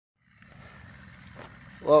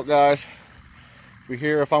Well, guys, we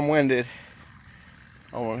hear if I'm winded.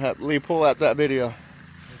 I'm gonna have Lee pull out that video.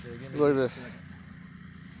 Look at this.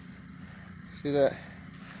 See that?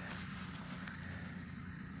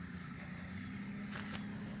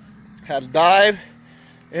 Had to dive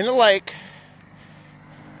in the lake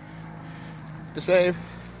to save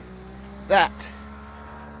that.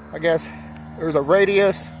 I guess there's a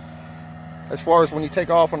radius as far as when you take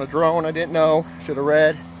off on a drone. I didn't know. Should have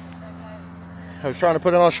read. I was trying to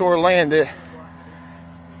put it on shore, land it,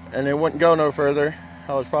 and it wouldn't go no further.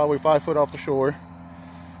 I was probably 5 foot off the shore.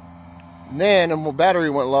 And then the battery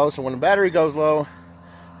went low, so when the battery goes low,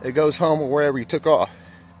 it goes home or wherever you took off.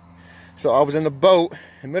 So I was in the boat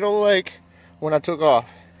in the middle of the lake when I took off.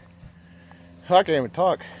 I can't even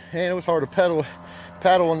talk. And it was hard to paddle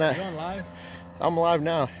on that. Are you on live? I'm live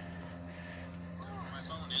now. My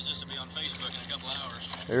phone is. This will be on Facebook in a couple hours.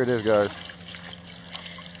 There it is, guys.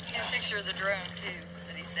 You got a picture of the drone too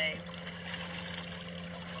that he saved.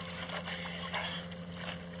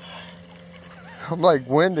 I'm like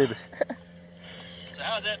winded. So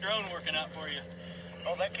how's that drone working out for you?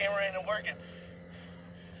 Oh, that camera ain't working.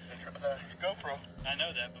 The GoPro. I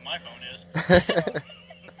know that, but my phone is.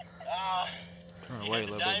 Turn away a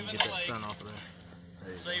little bit and get that sun off of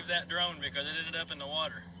there. Save that drone because it ended up in the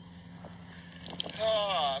water.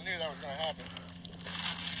 Oh, I knew that was going to happen.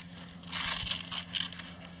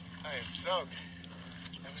 I am soaked.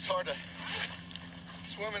 It was hard to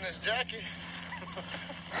swim in this jacket.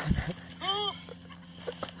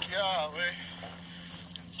 Golly.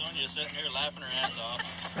 Sonia's sitting here laughing her ass off.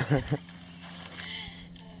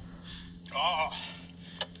 Oh,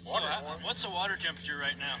 So what's the water temperature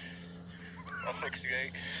right now? About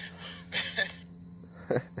 68.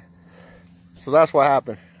 So that's what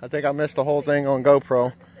happened. I think I missed the whole thing on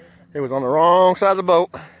GoPro. It was on the wrong side of the boat.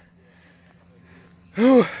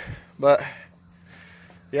 Whew. But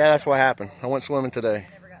yeah, that's what happened. I went swimming today.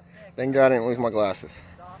 Thank God I didn't lose my glasses.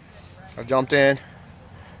 I jumped in.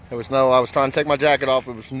 I was trying to take my jacket off.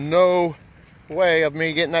 There was no way of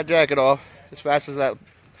me getting that jacket off as fast as that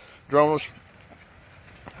drone was.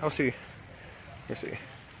 Let's see.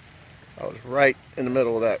 I was right in the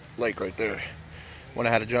middle of that lake right there when I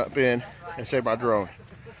had to jump in and save my drone.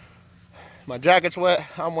 My jacket's wet.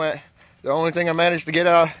 I'm wet. The only thing I managed to get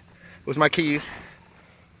out was my keys.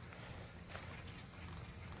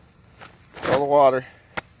 All the water.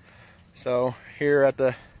 So here at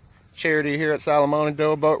the charity here at Salamonie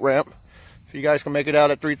do a boat ramp. If you guys can make it out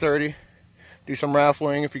at 3:30, do some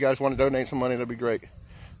raffling. If you guys want to donate some money, that'd be great.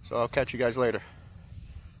 So I'll catch you guys later.